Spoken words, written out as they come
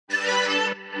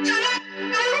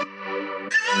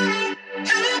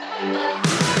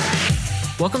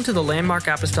Welcome to the Landmark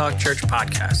Apostolic Church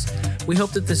podcast. We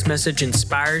hope that this message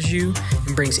inspires you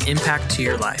and brings impact to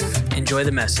your life. Enjoy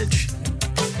the message.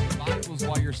 Bibles,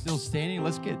 while you're still standing,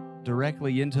 let's get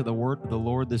directly into the word of the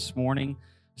Lord this morning.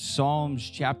 Psalms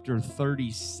chapter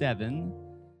 37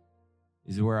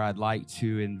 is where I'd like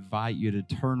to invite you to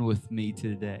turn with me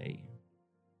today.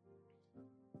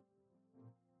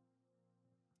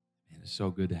 And it's so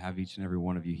good to have each and every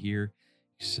one of you here,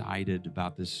 excited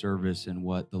about this service and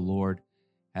what the Lord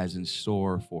has in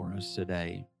store for us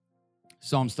today.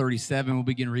 Psalms 37, we'll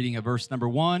begin reading at verse number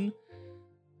 1.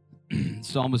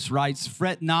 Psalmist writes,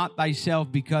 "Fret not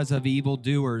thyself because of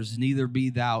evildoers, neither be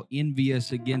thou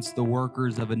envious against the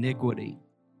workers of iniquity.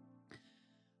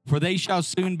 For they shall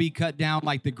soon be cut down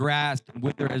like the grass and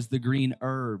wither as the green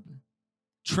herb.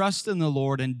 Trust in the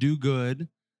Lord and do good,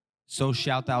 so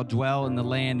shalt thou dwell in the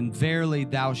land, and verily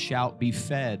thou shalt be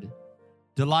fed.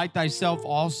 Delight thyself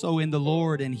also in the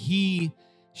Lord, and he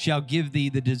shall give thee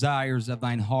the desires of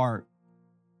thine heart.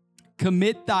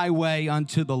 Commit thy way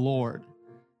unto the Lord.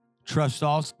 Trust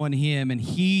also in him, and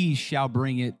he shall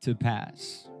bring it to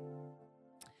pass."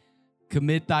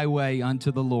 Commit thy way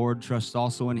unto the Lord, trust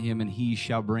also in him, and he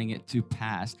shall bring it to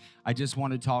pass. I just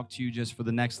want to talk to you just for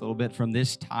the next little bit from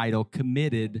this title,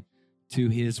 Committed to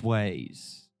His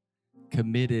Ways.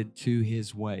 Committed to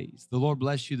His ways. The Lord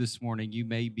bless you this morning. You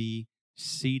may be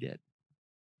seated.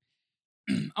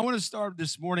 I want to start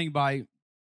this morning by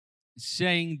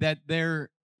saying that there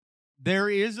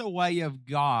is a way of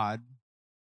God,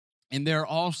 and there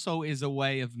also is a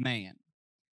way of man.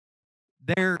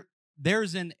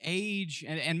 There's an age,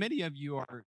 and many of you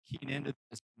are keen into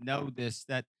this, know this,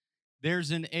 that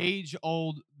there's an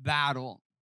age-old battle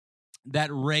that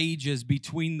rages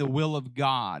between the will of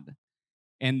God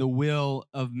and the will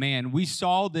of man. We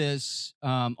saw this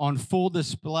on full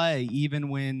display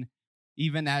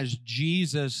even as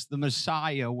Jesus, the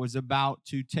Messiah, was about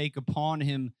to take upon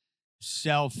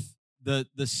himself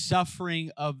the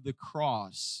suffering of the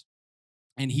cross.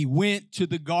 And he went to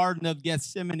the Garden of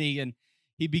Gethsemane, and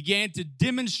he began to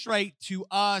demonstrate to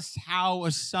us how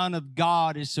a son of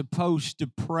God is supposed to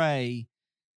pray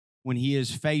when he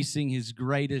is facing his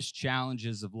greatest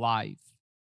challenges of life.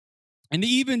 And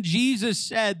even Jesus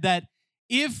said that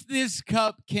if this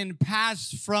cup can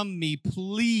pass from me,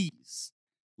 please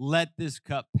let this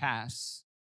cup pass.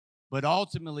 But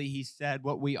ultimately, he said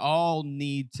what we all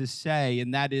need to say,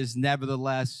 and that is,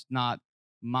 nevertheless, not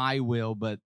my will,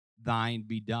 but thine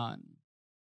be done.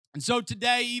 And so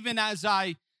today, even as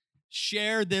I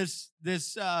share this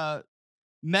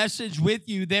message with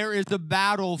you, there is a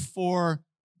battle for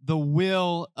the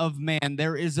will of man.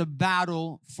 There is a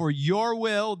battle for your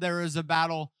will. There is a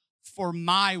battle for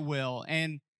my will.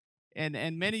 And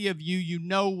many of you, you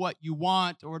know what you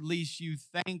want, or at least you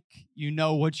think you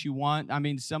know what you want. I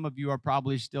mean, some of you are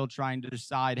probably still trying to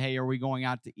decide, hey, are we going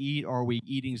out to eat, or are we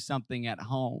eating something at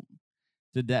home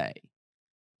today?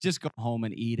 Just go home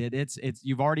and eat it. It's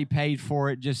you've already paid for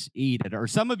it. Just eat it. Or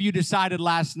some of you decided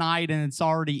last night and it's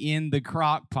already in the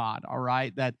crock pot, all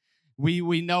right, that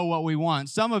we know what we want.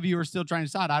 Some of you are still trying to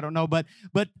decide, I don't know, but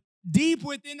deep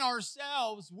within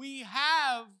ourselves, we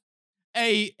have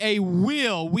a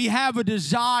will, we have a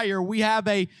desire, we have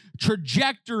a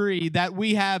trajectory that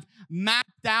we have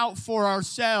mapped out for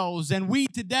ourselves. And we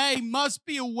today must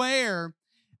be aware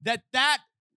that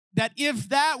if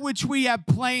that which we have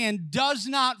planned does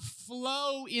not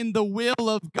flow in the will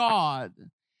of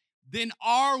God, then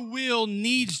our will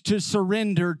needs to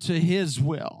surrender to His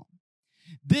will.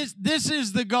 This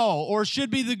is the goal, or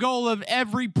should be the goal, of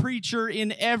every preacher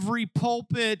in every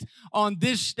pulpit on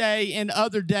this day and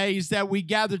other days that we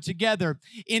gather together.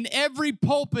 In every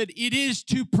pulpit, it is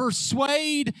to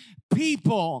persuade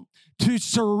people to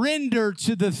surrender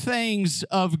to the things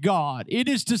of God. It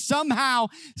is to somehow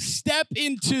step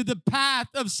into the path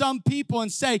of some people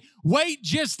and say, wait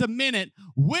just a minute,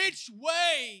 which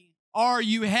way are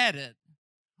you headed?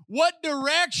 What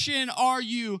direction are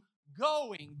you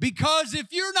going? Because if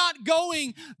you're not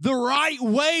going the right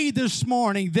way this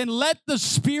morning, then let the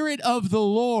Spirit of the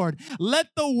Lord, let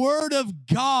the Word of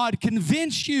God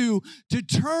convince you to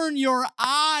turn your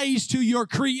eyes to your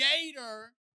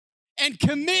Creator and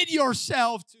commit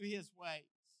yourself to His ways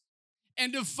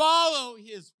and to follow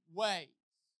His ways.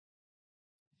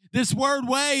 This word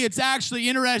way, it's actually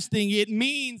interesting. It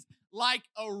means like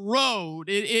a road.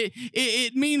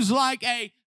 It means like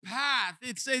a path.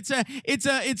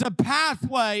 It's a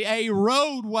pathway, a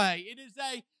roadway. It is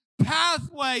a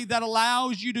pathway that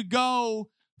allows you to go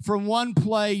from one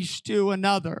place to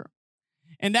another.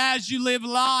 And as you live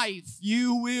life,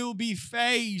 you will be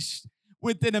faced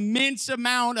with an immense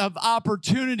amount of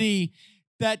opportunity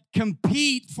that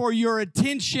compete for your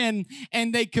attention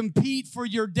and they compete for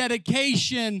your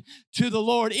dedication to the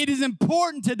Lord. It is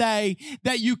important today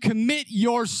that you commit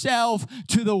yourself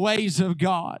to the ways of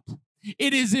God.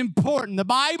 It is important. The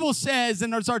Bible says,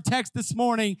 and there's our text this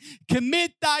morning,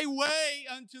 commit thy way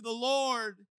unto the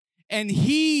Lord, and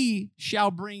he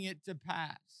shall bring it to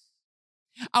pass.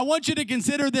 I want you to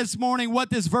consider this morning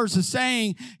what this verse is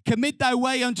saying. Commit thy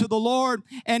way unto the Lord,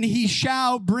 and he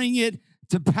shall bring it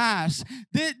to pass.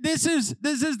 This is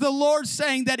the Lord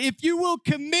saying that if you will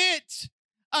commit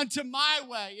unto my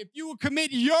way, if you will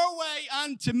commit your way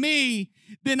unto me,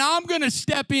 then I'm going to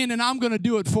step in and I'm going to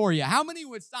do it for you. How many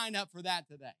would sign up for that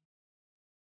today?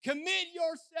 Commit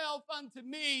yourself unto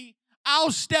me.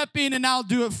 I'll step in and I'll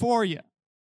do it for you.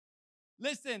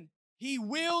 Listen, he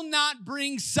will not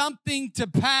bring something to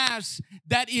pass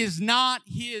that is not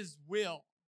his will.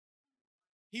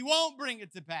 He won't bring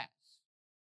it to pass.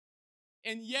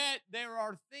 And yet there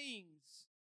are things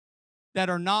that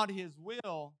are not his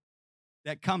will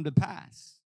that come to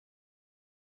pass.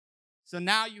 So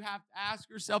now you have to ask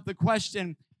yourself the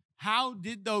question, how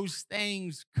did those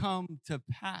things come to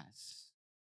pass?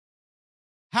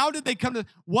 How did they come to,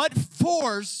 what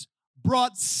force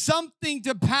brought something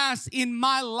to pass in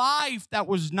my life that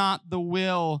was not the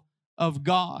will of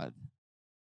God?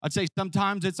 I'd say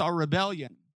sometimes it's our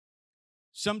rebellion.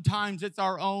 Sometimes it's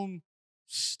our own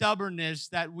stubbornness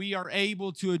that we are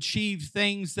able to achieve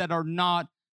things that are not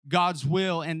God's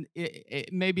will. And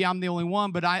maybe I'm the only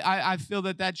one, but I feel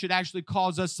that should actually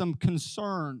cause us some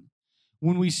concern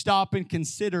when we stop and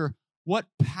consider what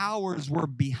powers were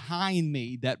behind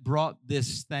me that brought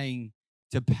this thing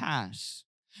to pass.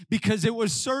 Because it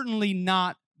was certainly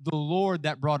not the Lord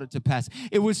that brought it to pass.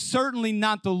 It was certainly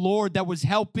not the Lord that was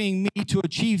helping me to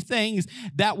achieve things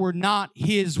that were not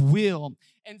his will.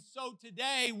 And so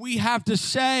today we have to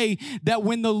say that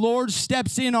when the Lord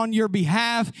steps in on your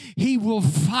behalf, he will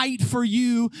fight for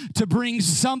you to bring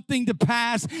something to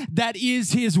pass that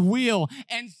is his will.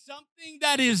 And something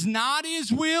that is not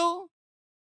his will,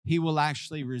 he will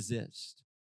actually resist.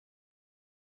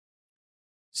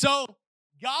 So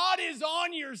God is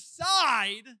on your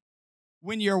side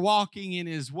when you're walking in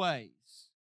his ways.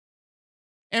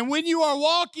 And when you are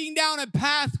walking down a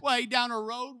pathway, down a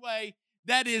roadway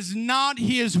that is not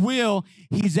his will,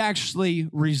 he's actually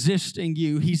resisting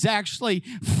you. He's actually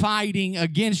fighting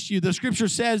against you. The scripture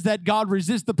says that God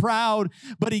resists the proud,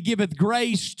 but he giveth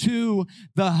grace to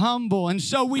the humble. And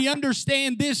so we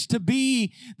understand this to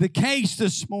be the case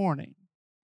this morning.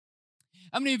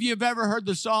 How many of you have ever heard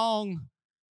the song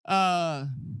by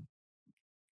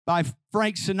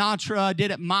Frank Sinatra, I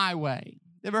Did It My Way?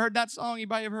 You ever heard that song?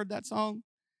 Anybody ever heard that song?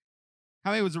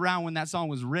 How many was around when that song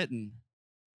was written?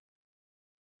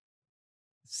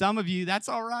 Some of you, that's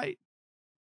all right.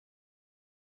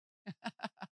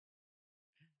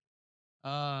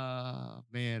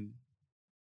 Man,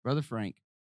 Brother Frank.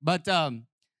 But I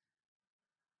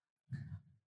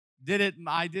did it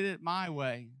my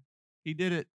way. He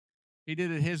did it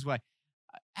his way.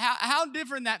 How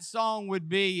different that song would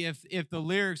be if the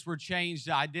lyrics were changed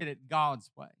to I did it God's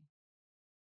way.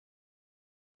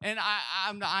 And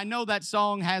I know that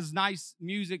song has nice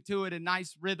music to it and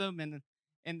nice rhythm and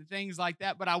things like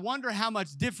that, but I wonder how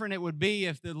much different it would be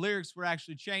if the lyrics were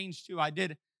actually changed to I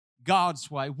did it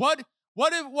God's way. What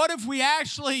if we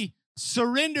actually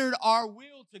surrendered our will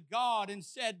to God and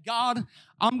said, God,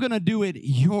 I'm going to do it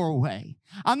your way.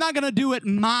 I'm not going to do it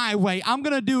my way. I'm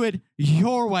going to do it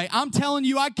your way. I'm telling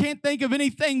you, I can't think of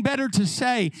anything better to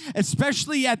say,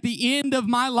 especially at the end of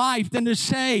my life, than to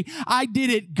say, I did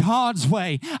it God's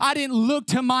way. I didn't look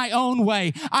to my own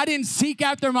way. I didn't seek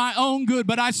after my own good,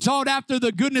 but I sought after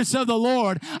the goodness of the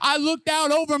Lord. I looked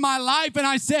out over my life and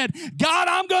I said, God,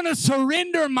 I'm going to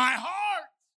surrender my heart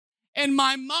and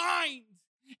my mind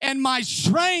and my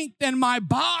strength and my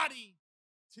body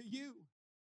to you.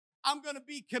 I'm going to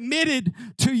be committed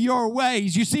to your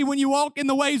ways. You see, when you walk in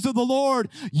the ways of the Lord,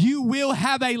 you will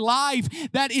have a life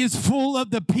that is full of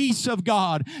the peace of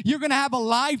God. You're going to have a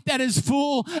life that is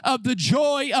full of the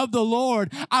joy of the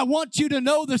Lord. I want you to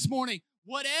know this morning,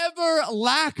 whatever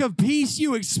lack of peace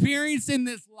you experience in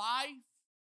this life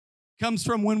comes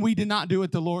from when we did not do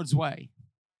it the Lord's way.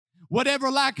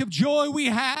 Whatever lack of joy we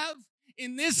have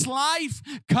in this life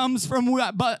comes from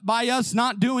by us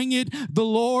not doing it the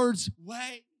Lord's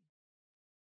way.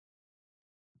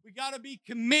 We got to be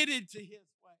committed to his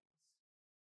ways.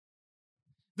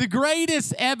 The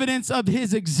greatest evidence of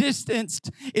his existence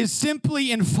is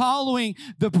simply in following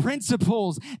the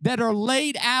principles that are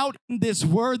laid out in this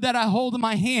word that I hold in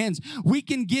my hands. We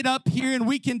can get up here and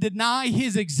we can deny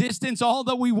his existence all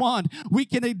that we want. We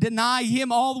can deny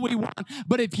him all that we want.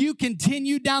 But if you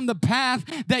continue down the path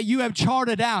that you have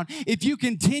charted out, if you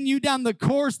continue down the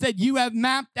course that you have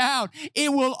mapped out,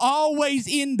 it will always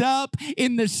end up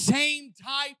in the same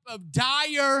type of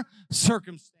dire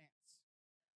circumstance.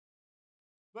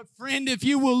 But friend, if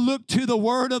you will look to the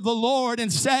word of the Lord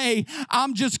and say,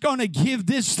 I'm just going to give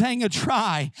this thing a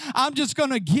try. I'm just going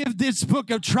to give this book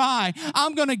a try.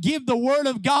 I'm going to give the word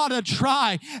of God a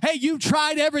try. Hey, you've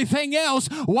tried everything else.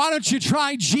 Why don't you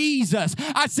try Jesus?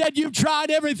 I said you've tried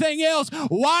everything else.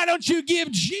 Why don't you give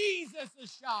Jesus a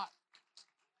shot?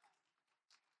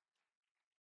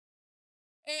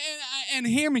 And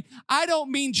hear me, I don't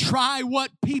mean try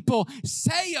what people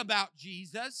say about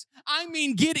Jesus. I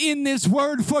mean get in this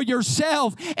word for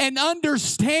yourself and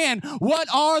understand what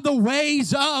are the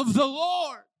ways of the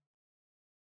Lord.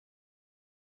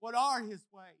 What are his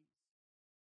ways?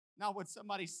 Not what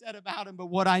somebody said about him, but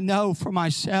what I know for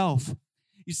myself.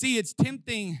 You see, it's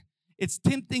tempting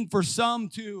for some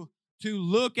to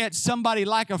look at somebody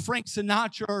like a Frank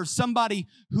Sinatra or somebody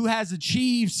who has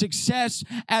achieved success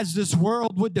as this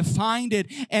world would define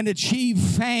it and achieve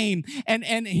fame.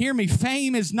 And hear me,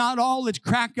 fame is not all it's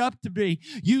cracked up to be.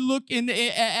 You look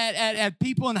at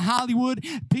people in Hollywood,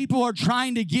 people are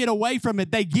trying to get away from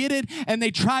it. They get it and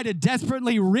they try to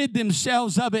desperately rid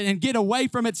themselves of it and get away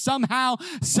from it somehow,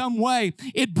 some way.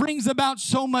 It brings about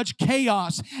so much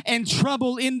chaos and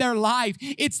trouble in their life.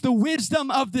 It's the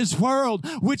wisdom of this world,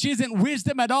 which isn't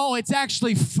wisdom at all. It's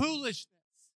actually foolishness.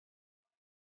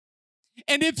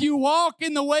 And if you walk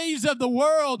in the ways of the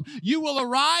world, you will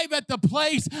arrive at the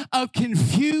place of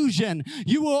confusion.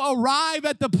 You will arrive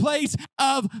at the place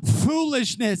of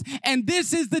foolishness. And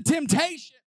this is the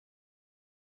temptation.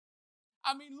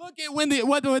 I mean, look at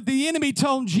what the enemy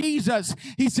told Jesus.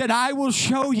 He said, I will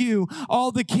show you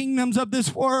all the kingdoms of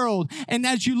this world. And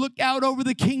as you look out over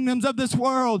the kingdoms of this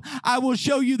world, I will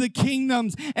show you the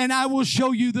kingdoms and I will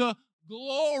show you the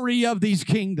glory of these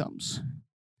kingdoms.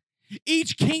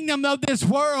 Each kingdom of this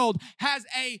world has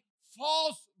a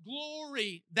false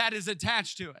glory that is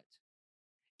attached to it.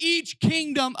 Each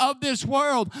kingdom of this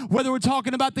world, whether we're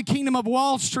talking about the kingdom of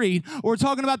Wall Street, or we're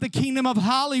talking about the kingdom of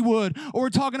Hollywood, or we're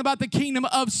talking about the kingdom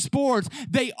of sports,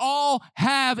 they all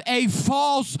have a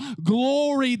false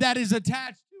glory that is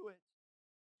attached to it.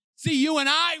 See, you and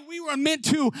I, we were meant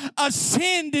to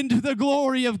ascend into the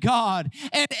glory of God.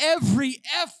 And every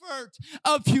effort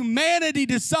of humanity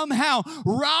to somehow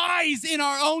rise in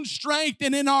our own strength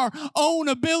and in our own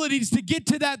abilities to get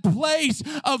to that place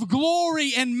of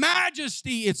glory and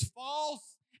majesty, it's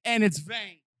false and it's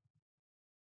vain.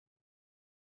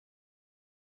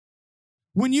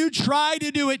 When you try to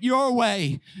do it your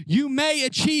way, you may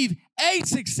achieve a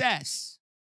success,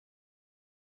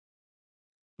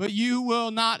 but you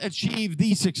will not achieve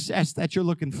the success that you're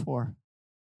looking for.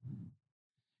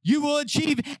 You will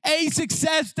achieve a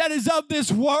success that is of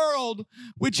this world,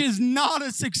 which is not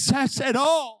a success at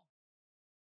all.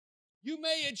 You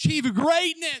may achieve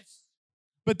greatness,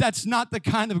 but that's not the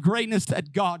kind of greatness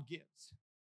that God gives.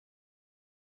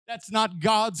 That's not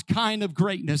God's kind of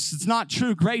greatness. It's not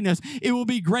true greatness. It will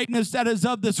be greatness that is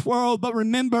of this world. But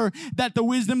remember that the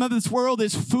wisdom of this world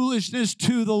is foolishness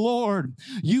to the Lord.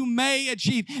 You may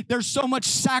achieve. There's so much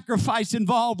sacrifice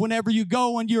involved whenever you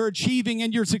go and you're achieving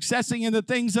and you're successing in the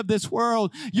things of this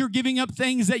world. You're giving up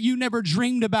things that you never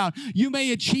dreamed about. You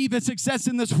may achieve a success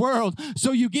in this world.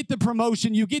 So you get the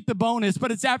promotion, you get the bonus,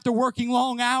 but it's after working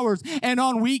long hours and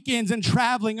on weekends and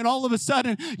traveling. And all of a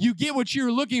sudden you get what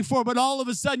you're looking for, but all of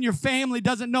a sudden your family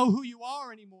doesn't know who you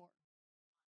are anymore.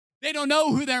 They don't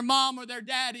know who their mom or their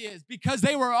dad is because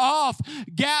they were off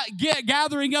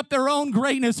gathering up their own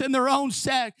greatness and their own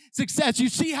success. You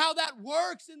see how that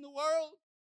works in the world?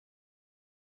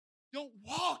 Don't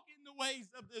walk in the ways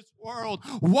of this world.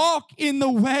 Walk in the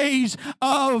ways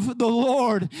of the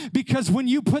Lord. Because when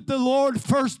you put the Lord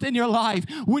first in your life,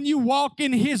 when you walk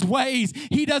in his ways,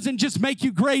 he doesn't just make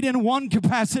you great in one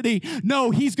capacity.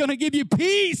 No, he's going to give you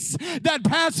peace that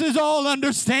passes all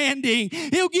understanding.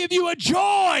 He'll give you a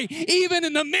joy even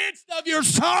in the midst of your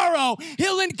sorrow.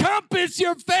 He'll encompass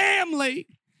your family.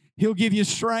 He'll give you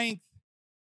strength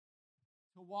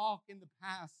to walk in the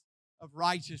path of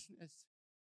righteousness.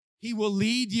 He will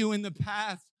lead you in the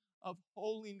path of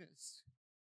holiness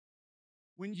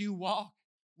when you walk,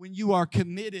 when you are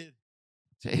committed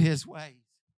to his ways.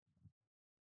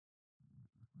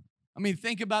 I mean,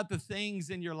 think about the things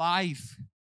in your life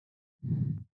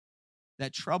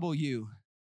that trouble you.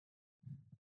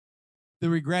 the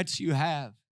regrets you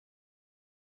have,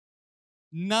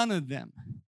 none of them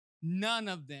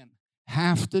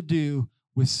have to do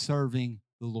with serving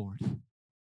the Lord.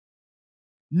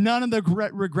 None of the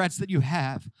regrets that you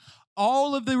have.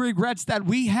 All of the regrets that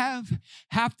we have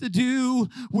to do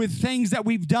with things that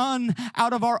we've done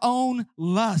out of our own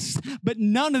lust, but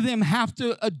none of them have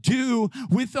to do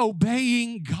with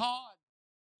obeying God.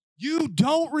 You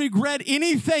don't regret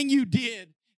anything you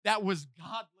did that was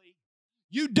godly.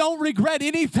 You don't regret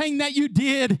anything that you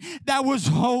did that was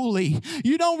holy.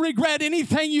 You don't regret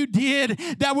anything you did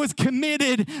that was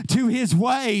committed to His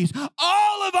ways.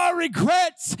 All of our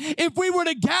regrets, if we were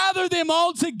to gather them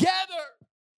all together,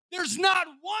 there's not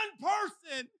one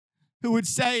person who would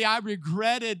say, I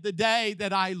regretted the day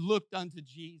that I looked unto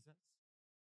Jesus.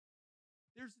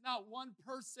 There's not one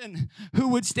person who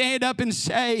would stand up and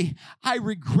say, I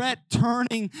regret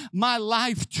turning my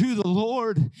life to the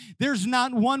Lord. There's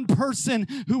not one person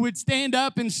who would stand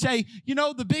up and say, you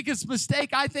know, the biggest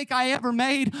mistake I think I ever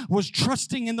made was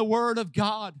trusting in the Word of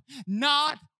God.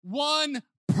 Not one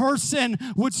person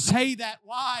would say that.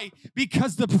 Why?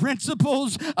 Because the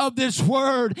principles of this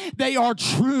word, they are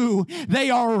true, they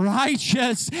are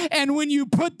righteous, and when you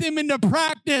put them into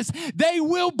practice, they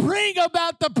will bring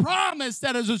about the promise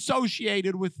that is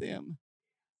associated with them.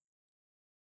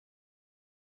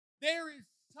 There is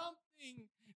something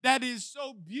that is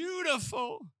so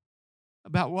beautiful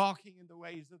about walking in the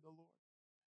ways of the Lord.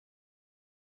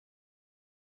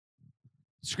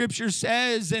 Scripture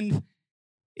says, and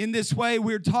in this way,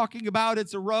 we're talking about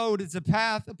it's a road, it's a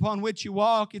path upon which you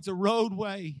walk, it's a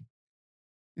roadway.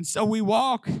 And so we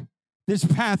walk this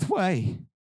pathway.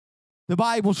 The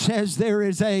Bible says there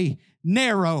is a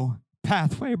narrow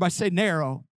pathway. Everybody say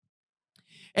narrow.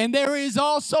 And there is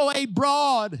also a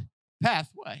broad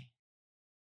pathway.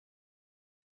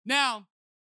 Now,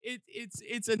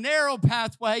 it's a narrow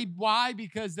pathway. Why?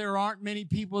 Because there aren't many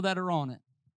people that are on it.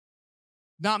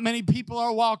 Not many people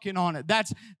are walking on it.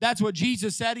 That's what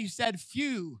Jesus said. He said,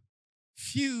 few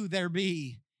there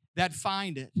be that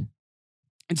find it.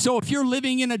 And so if you're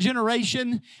living in a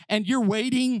generation and you're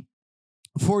waiting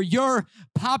for your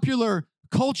popular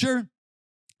culture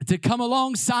to come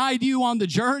alongside you on the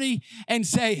journey and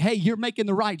say, hey, you're making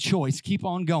the right choice. Keep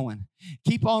on going.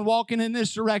 Keep on walking in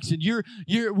this direction.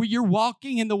 You're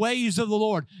walking in the ways of the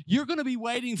Lord. You're going to be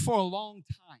waiting for a long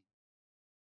time.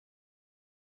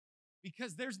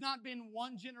 Because there's not been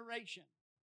one generation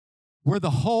where the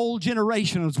whole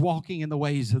generation was walking in the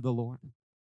ways of the Lord.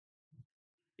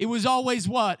 It was always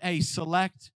what? A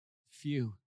select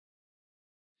few.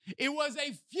 It was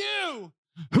a few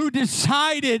who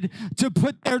decided to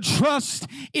put their trust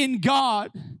in God.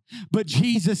 But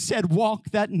Jesus said, walk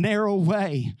that narrow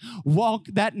way. Walk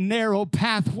that narrow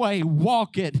pathway.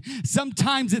 Walk it.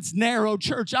 Sometimes it's narrow,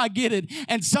 church. I get it.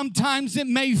 And sometimes it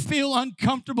may feel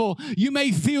uncomfortable. You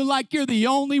may feel like you're the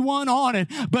only one on it.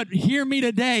 But hear me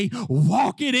today.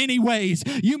 Walk it anyways.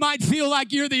 You might feel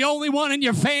like you're the only one in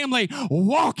your family.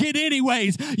 Walk it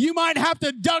anyways. You might have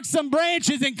to duck some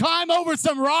branches and climb over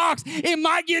some rocks. It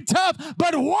might get tough,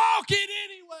 but walk it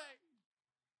anyway.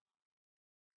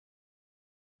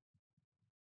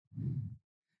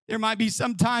 There might be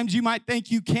some times you might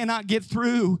think you cannot get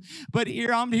through, but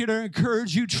I'm here to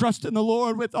encourage you, trust in the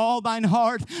Lord with all thine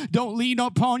heart. Don't lean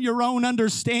upon your own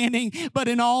understanding, but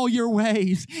in all your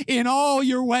ways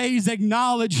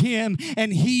acknowledge Him,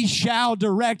 and He shall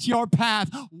direct your path.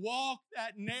 Walk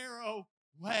that narrow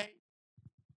way.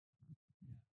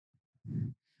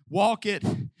 Walk it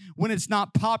when it's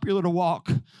not popular to walk.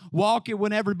 Walk it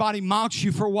when everybody mocks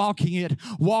you for walking it.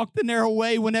 Walk the narrow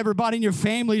way when everybody in your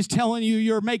family is telling you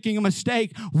you're making a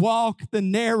mistake. Walk the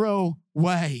narrow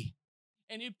way.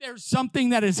 And if there's something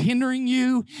that is hindering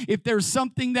you, if there's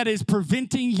something that is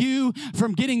preventing you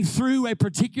from getting through a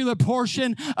particular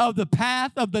portion of the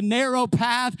path, of the narrow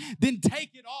path, then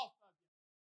take it off.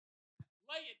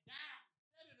 Lay it down.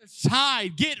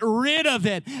 Aside, get rid of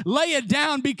it, lay it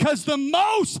down, because the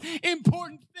most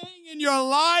important thing in your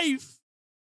life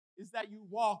is that you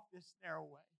walk this narrow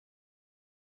way.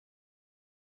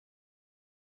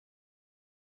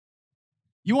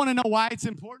 You want to know why it's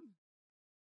important?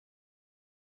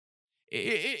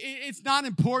 It's not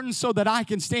important so that I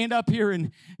can stand up here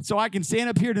and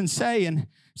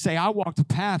say I walked a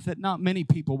path that not many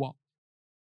people walk.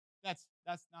 That's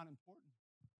not important.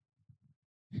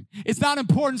 It's not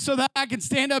important so that I can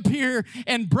stand up here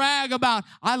and brag about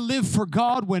I lived for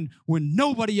God when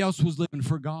nobody else was living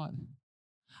for God.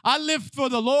 I lived for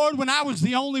the Lord when I was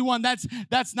the only one. That's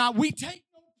not. We take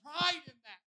no pride in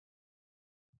that.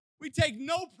 We take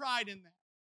no pride in that.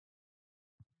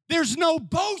 There's no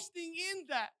boasting in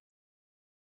that.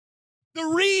 The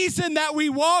reason that we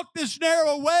walk this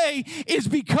narrow way is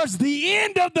because the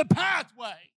end of the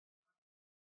pathway.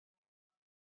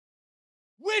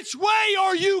 Which way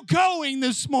are you going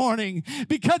this morning?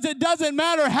 Because it doesn't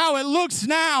matter how it looks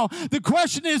now. The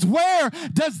question is, where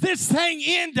does this thing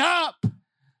end up?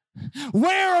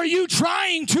 Where are you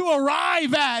trying to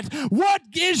arrive at? What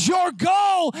is your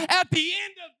goal at the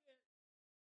end of it?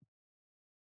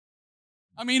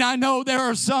 I mean, I know there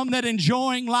are some that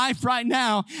enjoying life right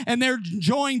now, and they're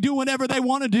enjoying doing whatever they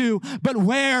want to do, but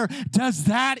where does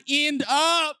that end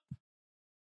up?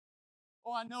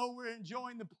 Oh, I know we're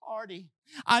enjoying the party.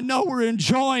 I know we're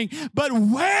enjoying, but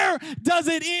where does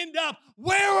it end up?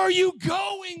 Where are you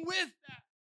going with that?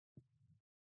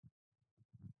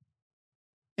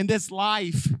 In this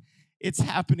life, it's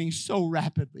happening so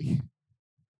rapidly.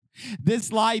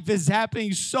 This life is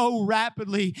happening so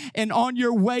rapidly, and on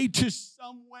your way to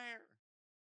somewhere.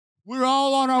 We're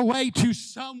all on our way to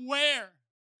somewhere.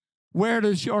 Where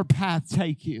does your path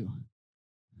take you?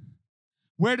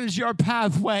 Where does your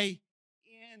pathway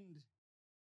end?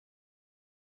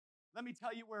 Let me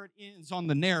tell you where it ends on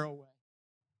the narrow way.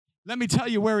 Let me tell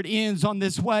you where it ends on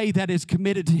this way that is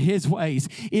committed to His ways.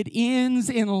 It ends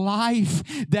in life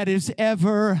that is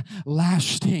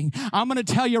everlasting. I'm going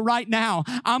to tell you right now,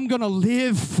 I'm going to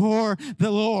live for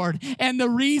the Lord. And the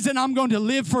reason I'm going to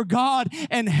live for God,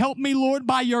 and help me, Lord,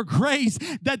 by your grace,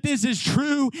 that this is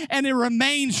true and it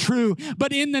remains true.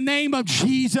 But in the name of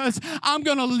Jesus, I'm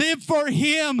going to live for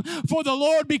Him, for the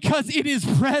Lord, because in His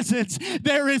presence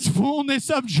there is fullness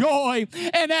of joy.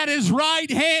 And at His right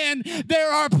hand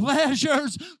there are pleasures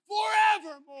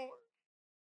forevermore.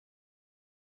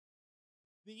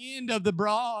 The end of the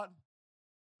broad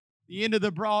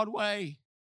way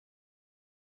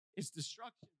is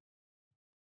destruction.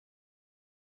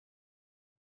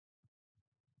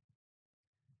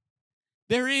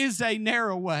 There is a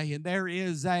narrow way and there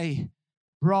is a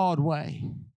broad way.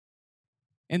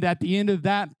 And at the end of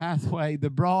that pathway, the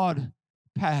broad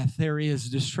path, there is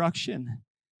destruction.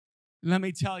 Let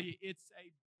me tell you, it's a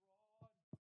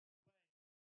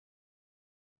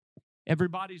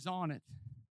everybody's on it.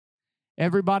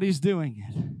 Everybody's doing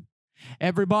it.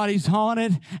 Everybody's on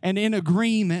it and in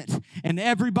agreement. And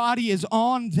everybody is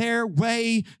on their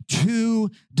way to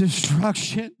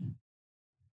destruction.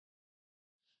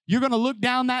 You're going to look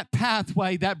down that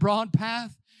pathway, that broad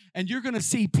path, and you're going to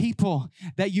see people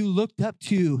that you looked up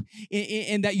to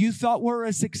and that you thought were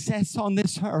a success on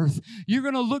this earth. You're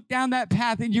going to look down that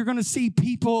path and you're going to see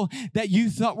people that you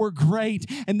thought were great,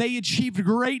 and they achieved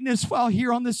greatness while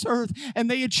here on this earth,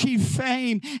 and they achieved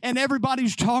fame, and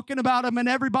everybody's talking about them, and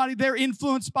they're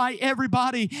influenced by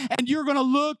everybody. And you're going to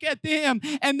look at them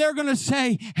and they're going to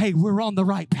say, hey, we're on the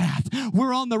right path.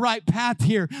 We're on the right path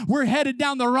here. We're headed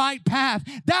down the right path.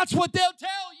 That's what they'll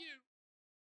tell you.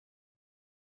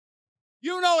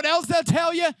 You know what else they'll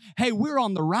tell you? Hey, we're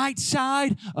on the right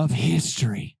side of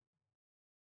history.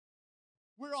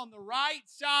 We're on the right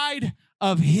side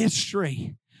of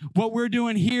history. What we're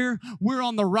doing here, we're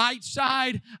on the right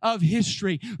side of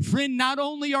history. Friend, not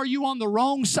only are you on the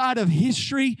wrong side of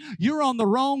history, you're on the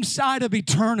wrong side of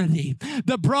eternity.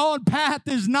 The broad path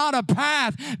is not a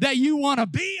path that you want to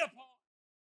be upon.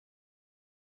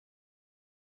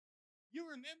 You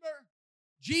remember,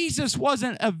 Jesus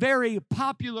wasn't a very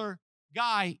popular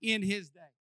guy in His day.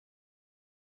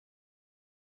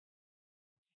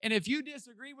 And if you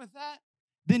disagree with that,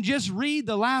 then just read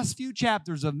the last few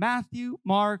chapters of Matthew,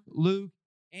 Mark, Luke,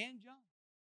 and John.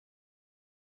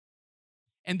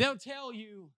 And they'll tell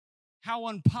you how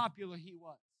unpopular He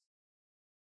was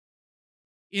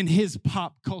in His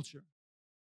pop culture.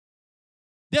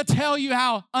 They'll tell you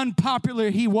how unpopular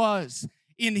He was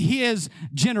in His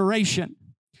generation.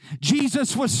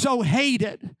 Jesus was so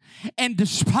hated and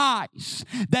despised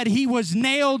that He was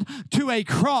nailed to a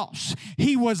cross.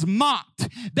 He was mocked.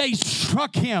 They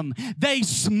struck Him. They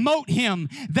smote Him.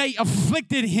 They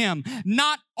afflicted Him.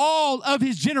 Not all of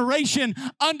His generation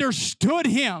understood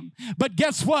Him. But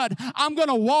guess what? I'm going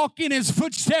to walk in His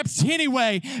footsteps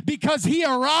anyway, because He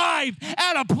arrived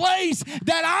at a place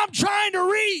that I'm trying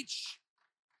to reach.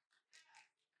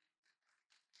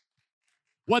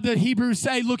 What did Hebrews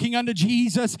say? Looking unto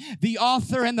Jesus, the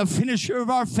author and the finisher of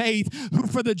our faith, who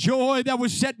for the joy that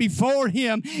was set before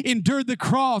Him endured the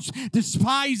cross,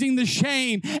 despising the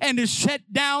shame, and is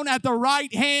set down at the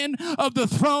right hand of the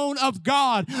throne of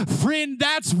God. Friend,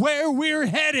 that's where we're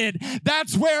headed.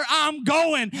 That's where I'm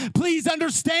going. Please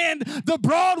understand, the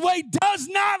broad way does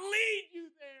not lead you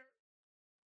there.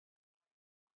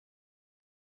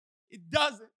 It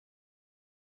doesn't.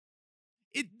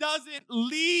 It doesn't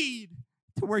lead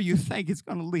to where you think it's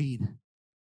going to lead.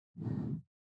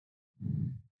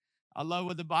 I love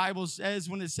what the Bible says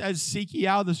when it says, seek ye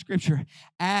out the scripture.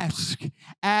 Ask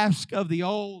of the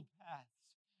old paths.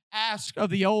 Ask of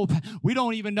the old. We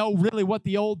don't even know really what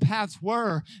the old paths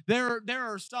were. There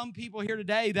are some people here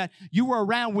today that you were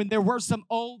around when there were some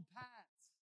old paths.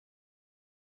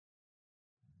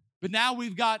 But now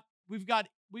we've got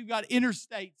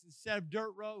interstates instead of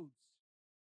dirt roads.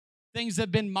 Things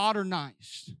have been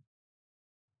modernized.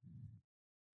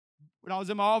 When I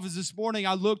was in my office this morning,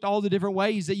 I looked all the different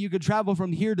ways that you could travel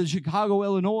from here to Chicago,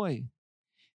 Illinois.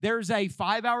 There's a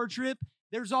 5-hour trip.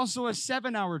 There's also a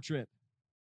 7-hour trip.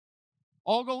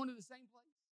 All going to the same place.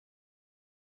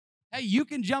 Hey, you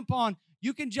can jump on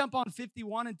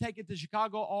 51 and take it to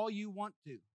Chicago all you want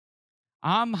to.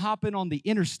 I'm hopping on the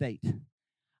interstate.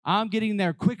 I'm getting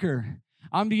there quicker.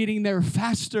 I'm getting there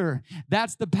faster.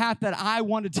 That's the path that I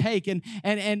want to take. And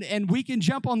we can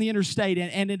jump on the interstate,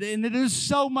 and it is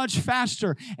so much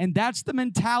faster. And that's the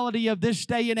mentality of this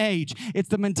day and age. It's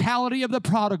the mentality of the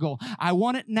prodigal. I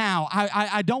want it now.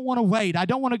 I don't want to wait. I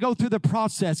don't want to go through the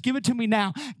process. Give it to me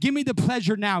now. Give me the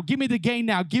pleasure now. Give me the gain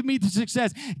now. Give me the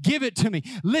success. Give it to me.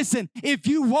 Listen, if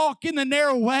you walk in the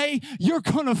narrow way, you're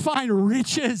going to find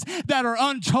riches that are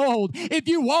untold. If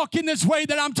you walk in this way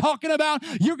that I'm talking about,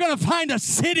 you're going to find a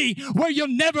city where you'll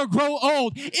never grow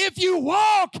old. If you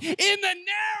walk in the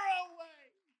narrow way.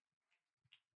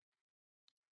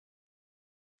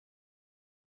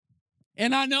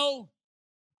 And I know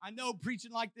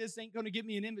preaching like this ain't going to give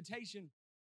me an invitation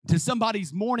to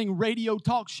somebody's morning radio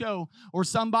talk show or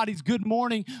somebody's good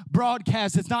morning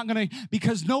broadcast. It's not going to,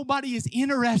 because nobody is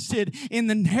interested in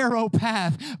the narrow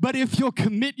path. But if you'll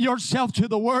commit yourself to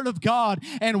the Word of God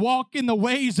and walk in the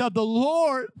ways of the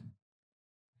Lord,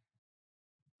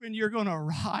 and you're going to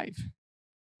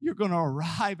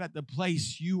arrive at the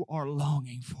place you are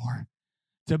longing for,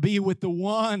 to be with the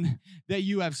one that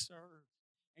you have served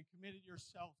and committed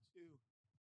yourself to.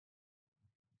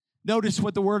 Notice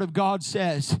what the Word of God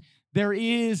says. There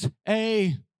is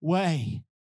a way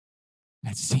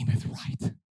that seemeth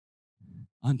right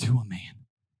unto a man.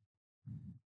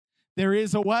 There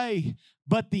is a way,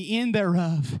 but the end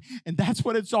thereof. And that's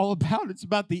what it's all about. It's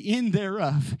about the end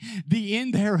thereof. The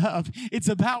end thereof. It's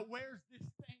about where's this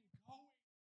thing going?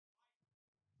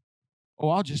 Oh,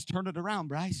 I'll just turn it around,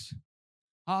 Bryce.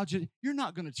 You're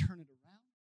not going to turn it around.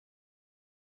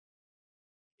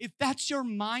 If that's your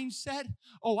mindset,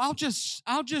 oh, I'll just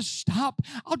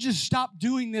stop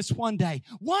doing this one day.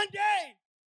 One day.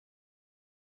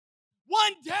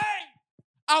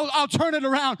 I'll turn it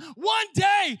around. One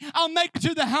day, I'll make it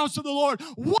to the house of the Lord.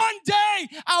 One day,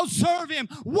 I'll serve Him.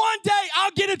 One day,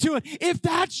 I'll get into it. If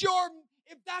that's your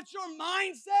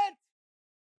mindset,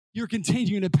 you're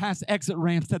continuing to pass exit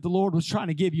ramps that the Lord was trying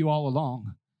to give you all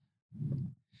along.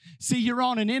 See, you're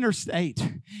on an interstate.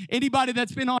 Anybody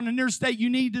that's been on an interstate,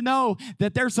 you need to know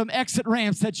that there's some exit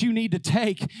ramps that you need to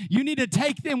take. You need to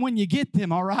take them when you get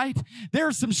them, all right? There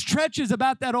are some stretches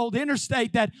about that old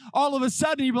interstate that all of a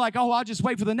sudden you're like, oh, I'll just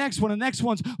wait for the next one. The next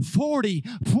one's 40,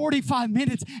 45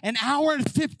 minutes, an hour and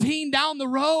 15 down the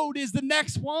road is the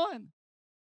next one.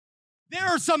 There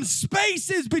are some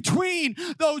spaces between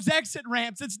those exit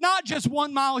ramps. It's not just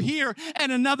 1 mile here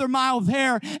and another mile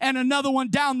there and another one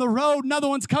down the road. Another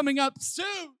one's coming up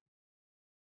soon.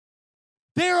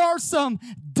 There are some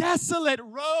desolate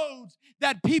roads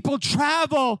that people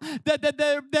travel that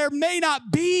there may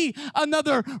not be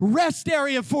another rest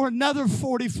area for another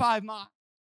 45 miles.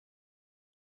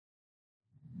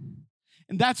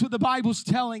 And that's what the Bible's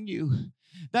telling you.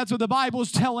 That's what the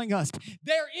Bible's telling us.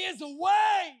 There is a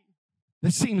way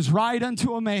that seems right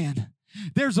unto a man.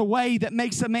 There's a way that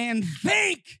makes a man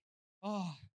think,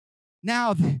 oh,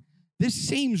 now this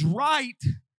seems right.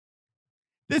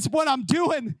 This is what I'm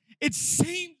doing. It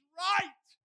seems right.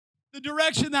 The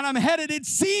direction that I'm headed, it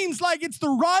seems like it's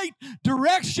the right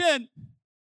direction.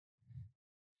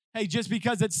 Hey, just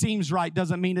because it seems right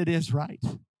doesn't mean it is right.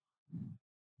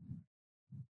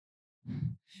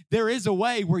 There is a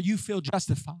way where you feel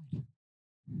justified.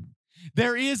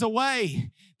 There is a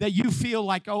way that you feel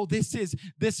like, oh, this is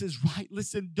right.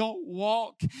 Listen, don't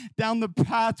walk down the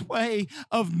pathway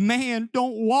of man.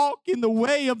 Don't walk in the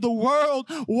way of the world.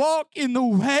 Walk in the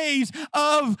ways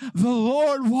of the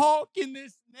Lord. Walk in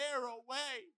this narrow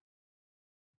way.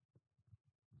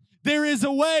 There is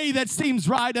a way that seems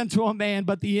right unto a man,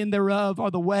 but the end thereof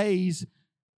are the ways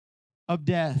of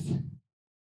death.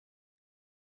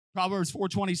 Proverbs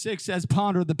 4:26 says,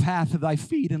 ponder the path of thy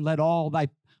feet and let all thy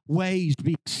ways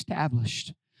be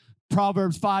established.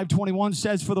 Proverbs 5:21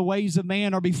 says, for the ways of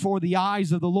man are before the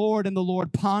eyes of the Lord, and the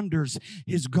Lord ponders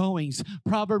his goings.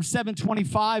 Proverbs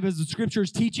 7:25, as the scripture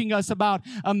is teaching us about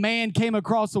a man came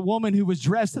across a woman who was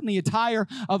dressed in the attire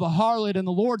of a harlot, and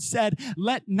the Lord said,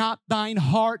 let not thine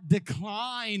heart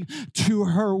decline to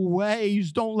her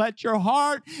ways. Don't let your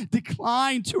heart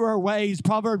decline to her ways.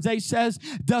 Proverbs 8 says,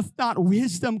 doth not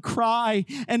wisdom cry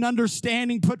and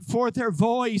understanding put forth her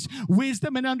voice?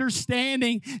 Wisdom and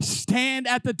understanding stand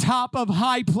at the top of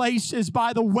high places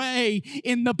by the way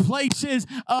in the places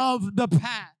of the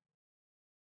path.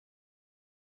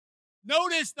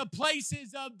 Notice the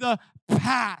places of the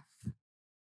path.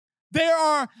 There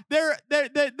are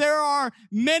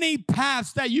many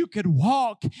paths that you could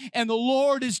walk, and the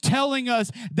Lord is telling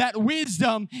us that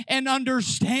wisdom and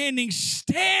understanding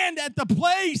stand at the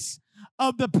place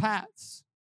of the paths.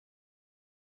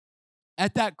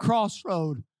 At that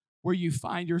crossroad where you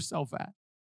find yourself at.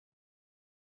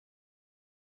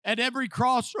 At every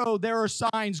crossroad, there are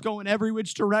signs going every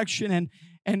which direction,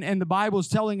 and the Bible is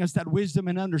telling us that wisdom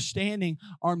and understanding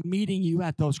are meeting you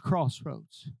at those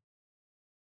crossroads.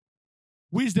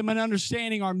 Wisdom and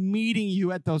understanding are meeting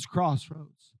you at those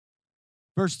crossroads.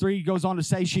 Verse 3 goes on to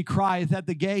say, she crieth at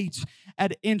the gates,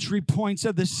 at entry points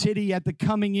of the city, at the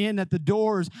coming in, at the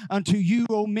doors. Unto you,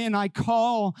 O men, I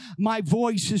call. My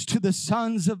voice is to the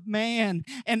sons of man.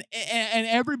 And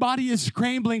everybody is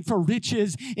scrambling for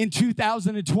riches in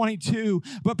 2022.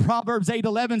 But Proverbs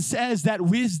 8:11 says that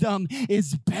wisdom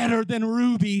is better than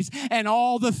rubies, and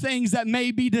all the things that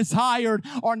may be desired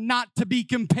are not to be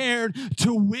compared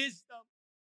to wisdom.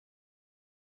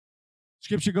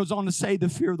 Scripture goes on to say the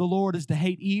fear of the Lord is to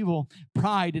hate evil,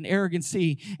 pride and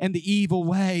arrogancy, and the evil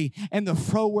way, and the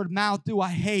froward mouth do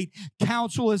I hate.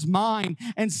 Counsel is mine,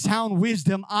 and sound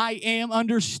wisdom. I am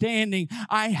understanding.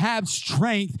 I have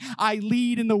strength. I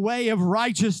lead in the way of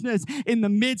righteousness in the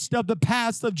midst of the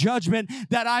paths of judgment,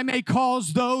 that I may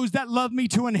cause those that love me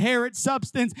to inherit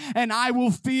substance, and I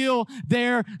will fill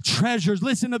their treasures.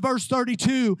 Listen to verse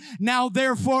 32. Now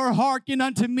therefore hearken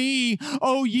unto me,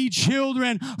 O ye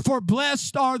children, for blessed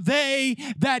are they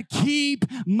that keep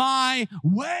my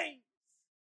way.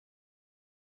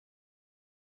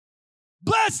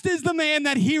 Blessed is the man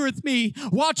that heareth me,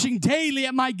 watching daily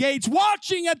at my gates,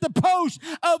 watching at the post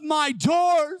of my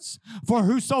doors. For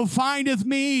whoso findeth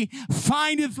me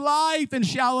findeth life, and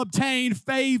shall obtain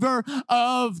favor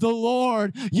of the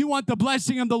Lord. You want the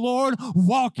blessing of the Lord?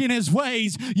 Walk in his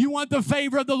ways. You want the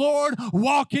favor of the Lord?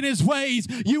 Walk in his ways.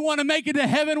 You want to make it to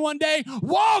heaven one day?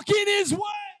 Walk in his way.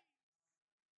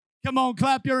 Come on,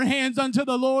 clap your hands unto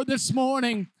the Lord this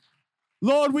morning.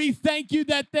 Lord, we thank you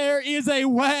that there is a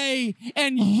way,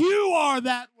 and you are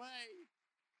that way.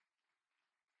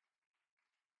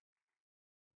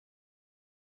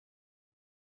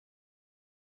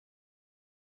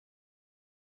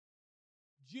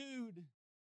 Jude,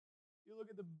 you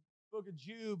look at the book of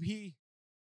Jude, he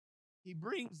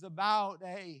brings about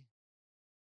a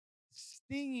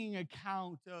stinging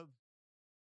account of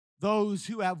those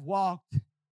who have walked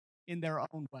in their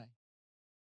own way.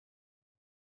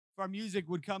 If our music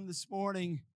would come this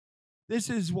morning, this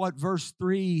is what verse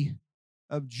 3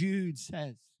 of Jude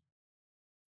says.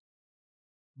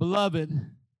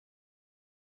 Beloved,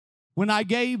 when I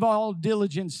gave all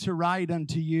diligence to write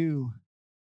unto you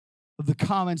of the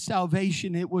common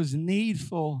salvation, it was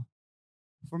needful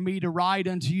for me to write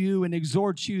unto you and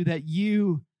exhort you that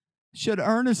you should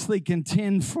earnestly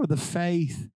contend for the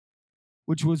faith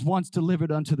which was once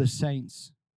delivered unto the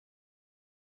saints.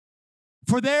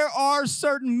 For there are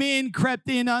certain men crept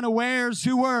in unawares,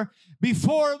 who were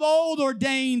before of old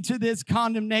ordained to this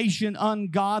condemnation,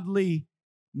 ungodly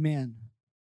men.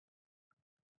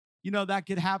 You know, that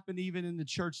could happen even in the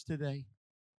church today.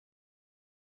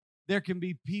 There can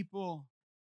be people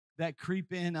that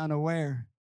creep in unaware.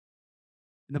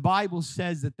 And the Bible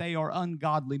says that they are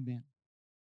ungodly men,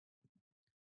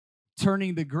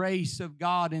 turning the grace of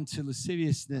God into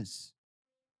lasciviousness,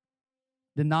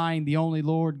 denying the only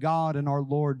Lord God and our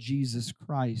Lord Jesus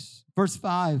Christ. Verse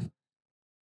 5,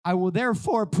 I will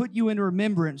therefore put you in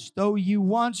remembrance, though you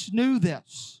once knew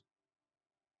this,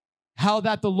 how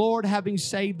that the Lord, having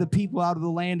saved the people out of the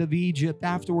land of Egypt,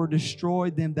 afterward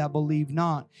destroyed them that believed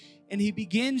not. And he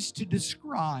begins to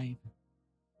describe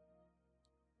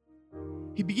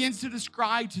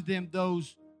to them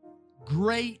those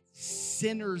great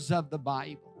sinners of the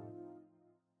Bible.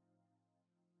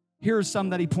 Here are some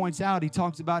that he points out. He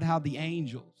talks about how the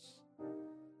angels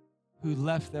who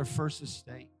left their first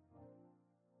estate.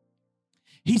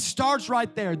 He starts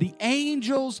right there. The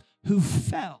angels who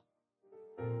fell.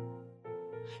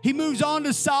 He moves on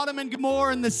to Sodom and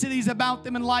Gomorrah and the cities about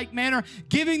them in like manner,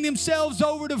 giving themselves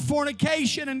over to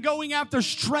fornication and going after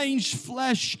strange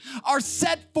flesh, are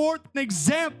set forth an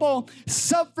example,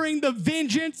 suffering the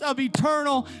vengeance of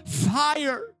eternal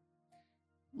fire.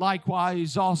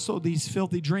 Likewise, also these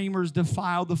filthy dreamers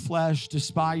defile the flesh,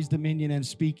 despise dominion, and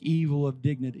speak evil of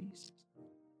dignities.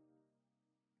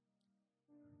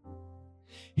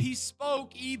 He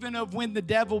spoke even of when the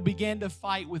devil began to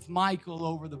fight with Michael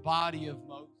over the body of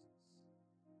Moses.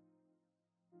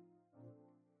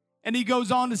 And he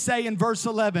goes on to say in verse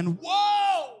 11,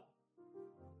 woe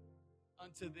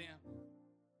unto them.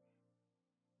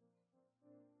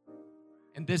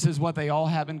 And this is what they all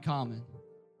have in common.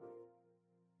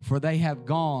 For they have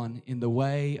gone in the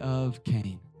way of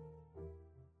Cain.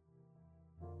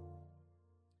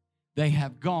 They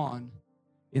have gone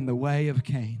in the way of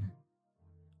Cain.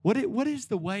 What is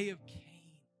the way of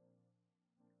Cain?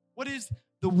 What is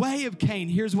the way of Cain?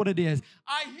 Here's what it is.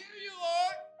 I hear you,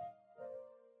 Lord.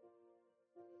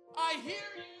 I hear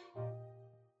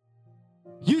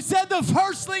you. You said the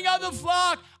firstling of the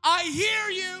flock. I hear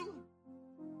you.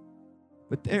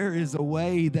 But there is a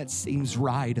way that seems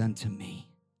right unto me.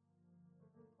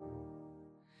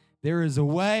 There is a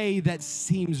way that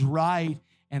seems right,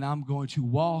 and I'm going to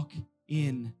walk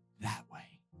in that way.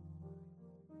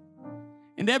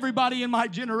 And everybody in my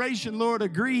generation, Lord,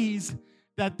 agrees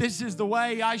that this is the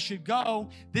way I should go.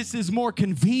 This is more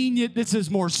convenient. This is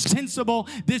more sensible.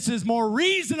 This is more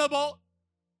reasonable.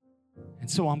 And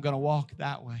so I'm going to walk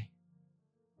that way.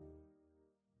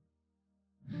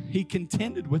 He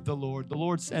contended with the Lord. The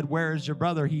Lord said, where is your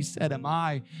brother? He said, am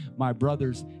I my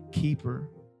brother's keeper?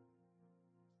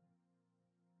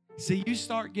 See, you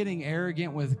start getting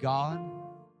arrogant with God.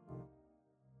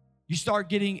 You start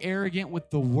getting arrogant with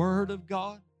the Word of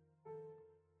God.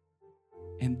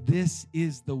 And this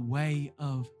is the way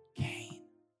of Cain.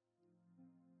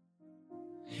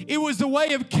 It was the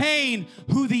way of Cain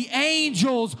who the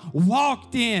angels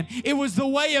walked in. It was the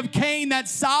way of Cain that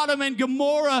Sodom and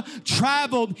Gomorrah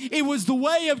traveled. It was the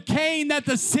way of Cain that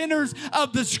the sinners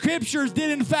of the Scriptures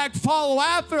did in fact follow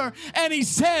after. And he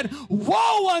said,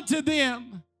 woe unto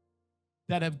them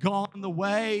that have gone the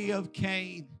way of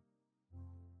Cain.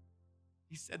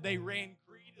 He said they ran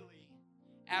greedily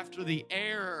after the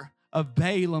error of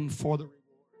Balaam for the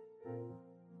reward.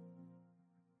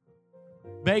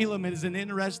 Balaam is an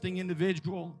interesting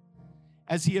individual.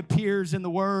 As he appears in the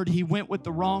Word, he went with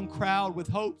the wrong crowd with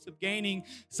hopes of gaining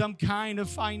some kind of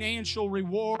financial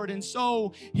reward. And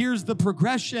so here's the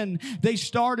progression. They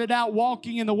started out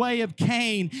walking in the way of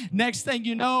Cain. Next thing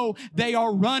you know, they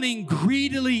are running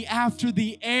greedily after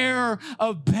the error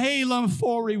of Balaam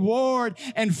for reward.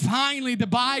 And finally, the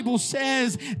Bible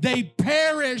says they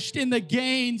perished in the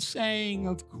gainsaying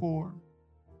of Kor.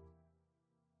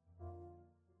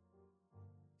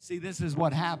 See, this is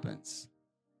what happens.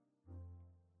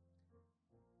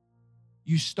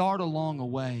 You start along a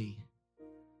way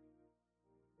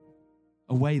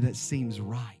that seems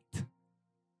right.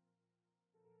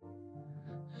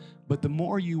 But the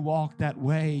more you walk that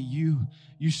way, you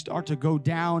start to go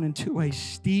down into a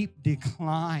steep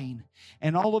decline.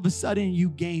 And all of a sudden, you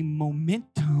gain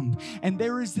momentum. And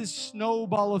there is this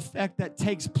snowball effect that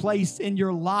takes place in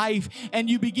your life. And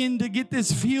you begin to get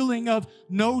this feeling of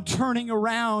no turning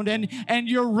around. And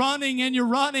you're running and you're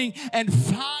running. And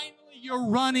finally, you're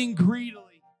running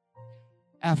greedily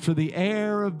after the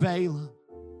heir of Balaam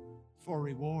for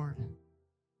reward.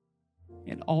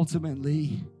 And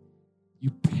ultimately, you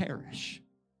perish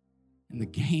in the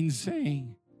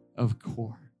gainsaying of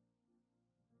Kor.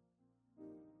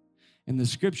 And the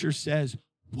Scripture says,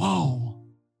 woe,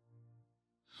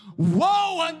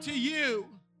 woe unto you.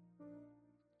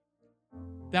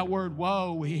 That word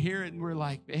woe, we hear it and we're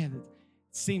like, man,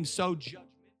 it seems so judgmental.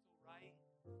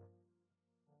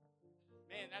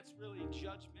 That's really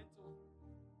judgmental.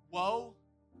 Woe.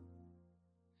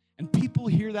 And people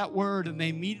hear that word and they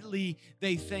immediately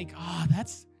think,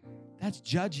 that's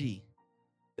judgy.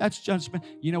 That's judgment.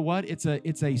 You know what? It's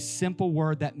a simple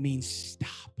word that means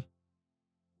stop.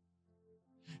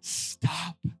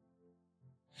 Stop.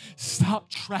 Stop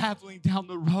traveling down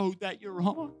the road that you're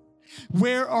on.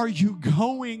 Where are you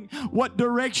going? What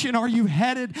direction are you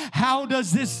headed? How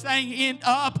does this thing end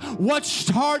up? What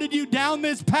started you down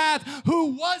this path? Who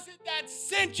was it that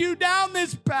sent you down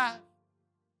this path?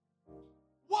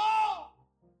 Whoa!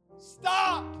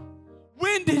 Stop!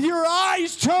 When did your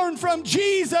eyes turn from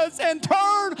Jesus and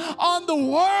turn on the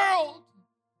world?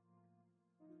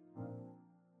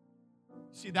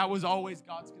 See, that was always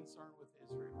God's concern with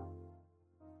Israel.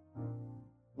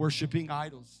 Worshiping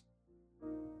idols.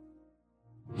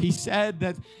 He said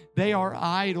that they are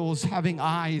idols having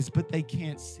eyes, but they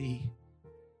can't see.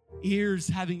 Ears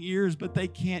having ears, but they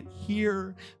can't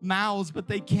hear. Mouths, but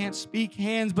they can't speak.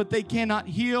 Hands, but they cannot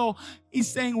heal. He's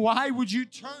saying, why would you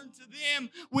turn to them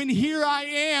when here I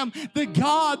am, the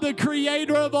God, the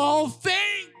creator of all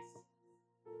things?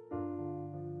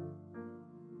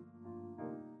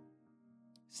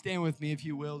 Stand with me if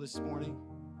you will this morning.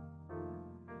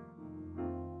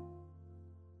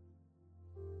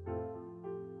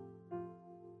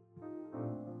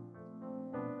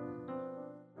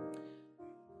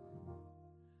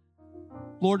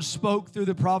 Lord spoke through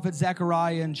the prophet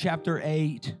Zechariah in chapter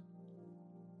 8.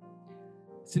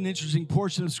 It's an interesting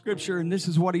portion of scripture, and this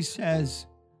is what he says.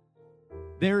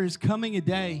 There is coming a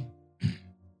day.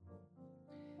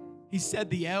 He said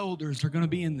the elders are going to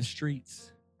be in the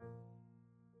streets.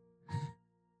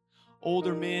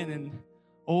 Older men and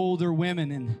older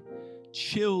women and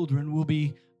children will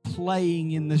be playing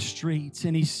in the streets.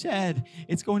 And he said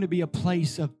it's going to be a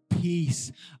place of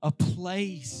peace, a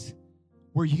place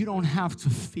where you don't have to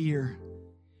fear.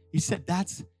 He said,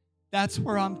 that's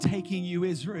where I'm taking you,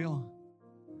 Israel.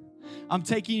 I'm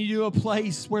taking you to a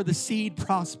place where the seed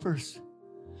prospers.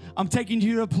 I'm taking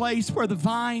you to a place where the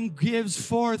vine gives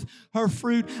forth her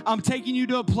fruit. I'm taking you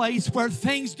to a place where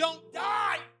things don't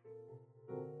die.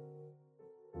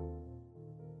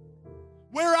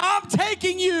 Where I'm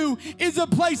taking you is a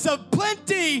place of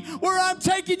plenty. Where I'm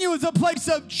taking you is a place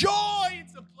of joy.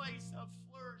 It's a place of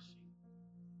flourishing.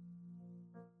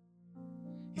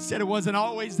 He said it wasn't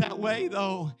always that way,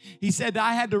 though. He said,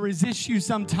 I had to resist you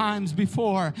sometimes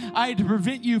before. I had to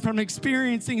prevent you from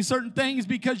experiencing certain things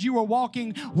because you were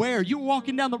walking where? You were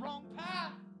walking down the wrong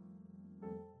path.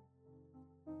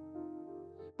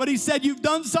 But he said, you've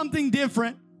done something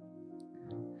different.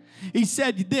 He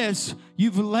said this,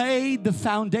 you've laid the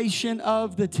foundation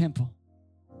of the temple,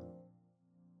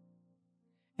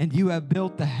 and you have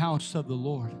built the house of the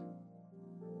Lord.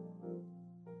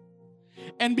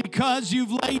 And because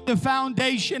you've laid the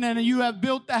foundation and you have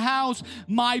built the house,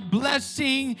 my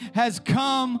blessing has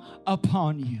come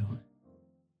upon you.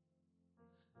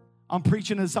 I'm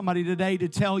preaching to somebody today to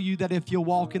tell you that if you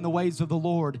walk in the ways of the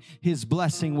Lord, His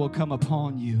blessing will come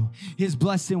upon you. His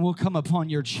blessing will come upon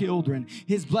your children.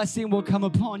 His blessing will come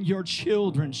upon your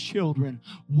children's children.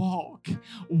 Walk,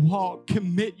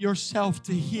 commit yourself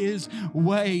to His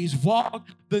ways. Walk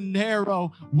the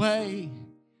narrow way.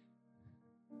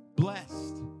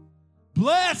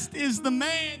 Blessed is the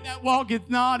man that walketh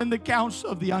not in the counsel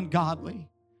of the ungodly,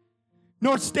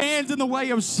 nor stands in the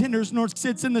way of sinners, nor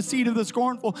sits in the seat of the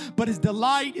scornful. But his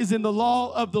delight is in the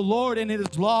law of the Lord, and in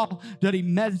his law doth he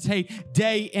meditate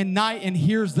day and night. And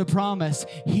here's the promise.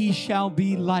 He shall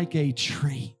be like a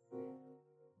tree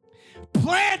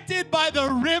planted by the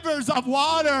rivers of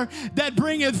water that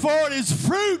bringeth forth his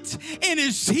fruit in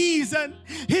his season.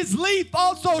 His leaf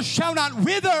also shall not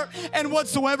wither, and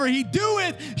whatsoever he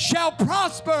doeth shall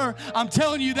prosper. I'm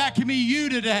telling you, that can be you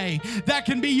today. That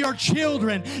can be your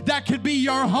children. That could be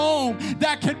your home.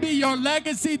 That could be your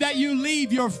legacy that you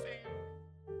leave your family.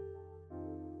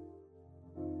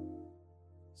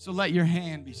 So let your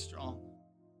hand be strong.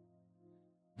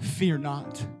 Fear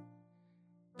not.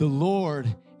 The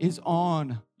Lord is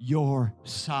on your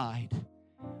side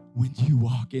when you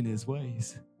walk in His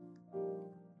ways.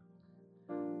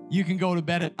 You can go to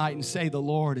bed at night and say, the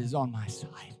Lord is on my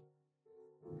side.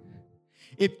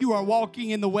 If you are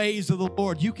walking in the ways of the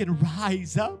Lord, you can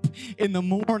rise up in the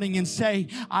morning and say,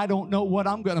 I don't know what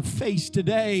I'm going to face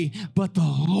today, but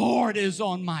the Lord is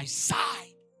on my side.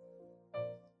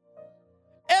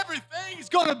 Everything's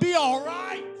going to be all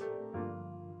right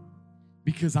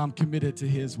because I'm committed to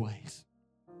His ways.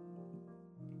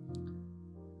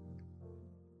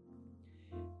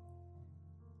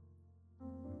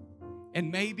 And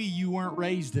maybe you weren't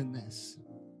raised in this.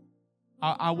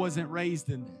 I wasn't raised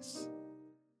in this.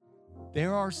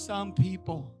 There are some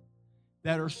people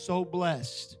that are so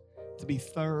blessed to be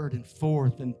third and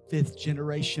fourth and fifth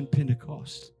generation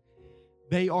Pentecost.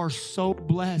 They are so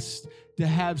blessed to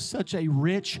have such a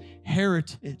rich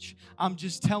heritage. I'm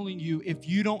just telling you, if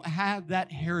you don't have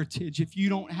that heritage, if you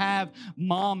don't have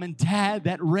mom and dad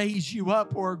that raise you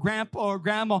up, or a grandpa or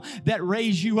grandma that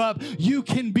raise you up, you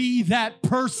can be that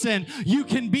person. You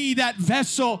can be that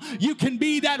vessel. You can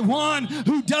be that one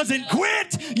who doesn't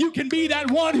quit. You can be that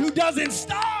one who doesn't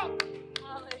stop.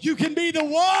 You can be the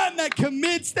one that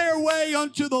commits their way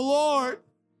unto the Lord.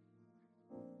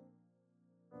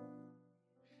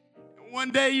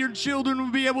 One day your children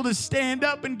will be able to stand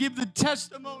up and give the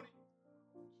testimony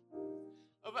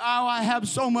of how I have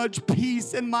so much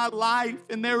peace in my life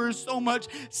and there is so much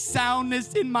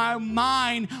soundness in my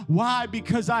mind. Why?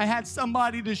 Because I had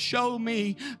somebody to show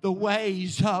me the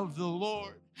ways of the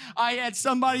Lord. I had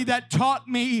somebody that taught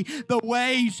me the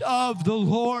ways of the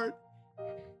Lord.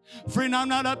 Friend, I'm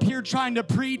not up here trying to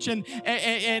preach and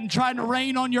trying to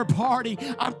rain on your party.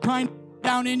 I'm trying to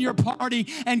down in your party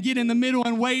and get in the middle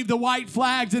and wave the white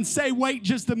flags and say, wait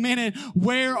just a minute,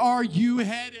 where are you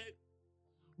headed?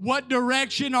 What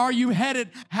direction are you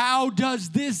headed? How does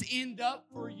this end up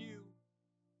for you?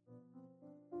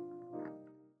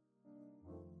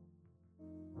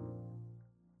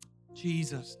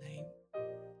 Jesus' name.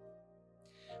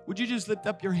 Would you just lift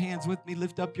up your hands with me?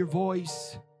 Lift up your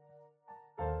voice.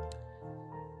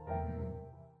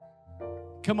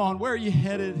 Come on, where are you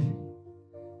headed?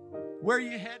 Where are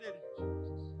you headed?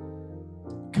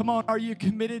 Come on, are you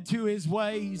committed to His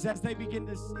ways as they begin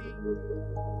to sing?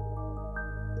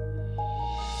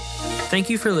 Thank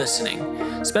you for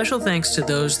listening. Special thanks to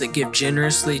those that give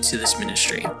generously to this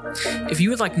ministry. If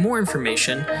you would like more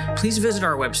information, please visit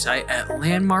our website at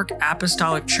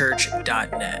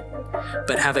landmarkapostolicchurch.net.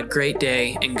 But have a great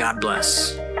day and God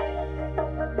bless.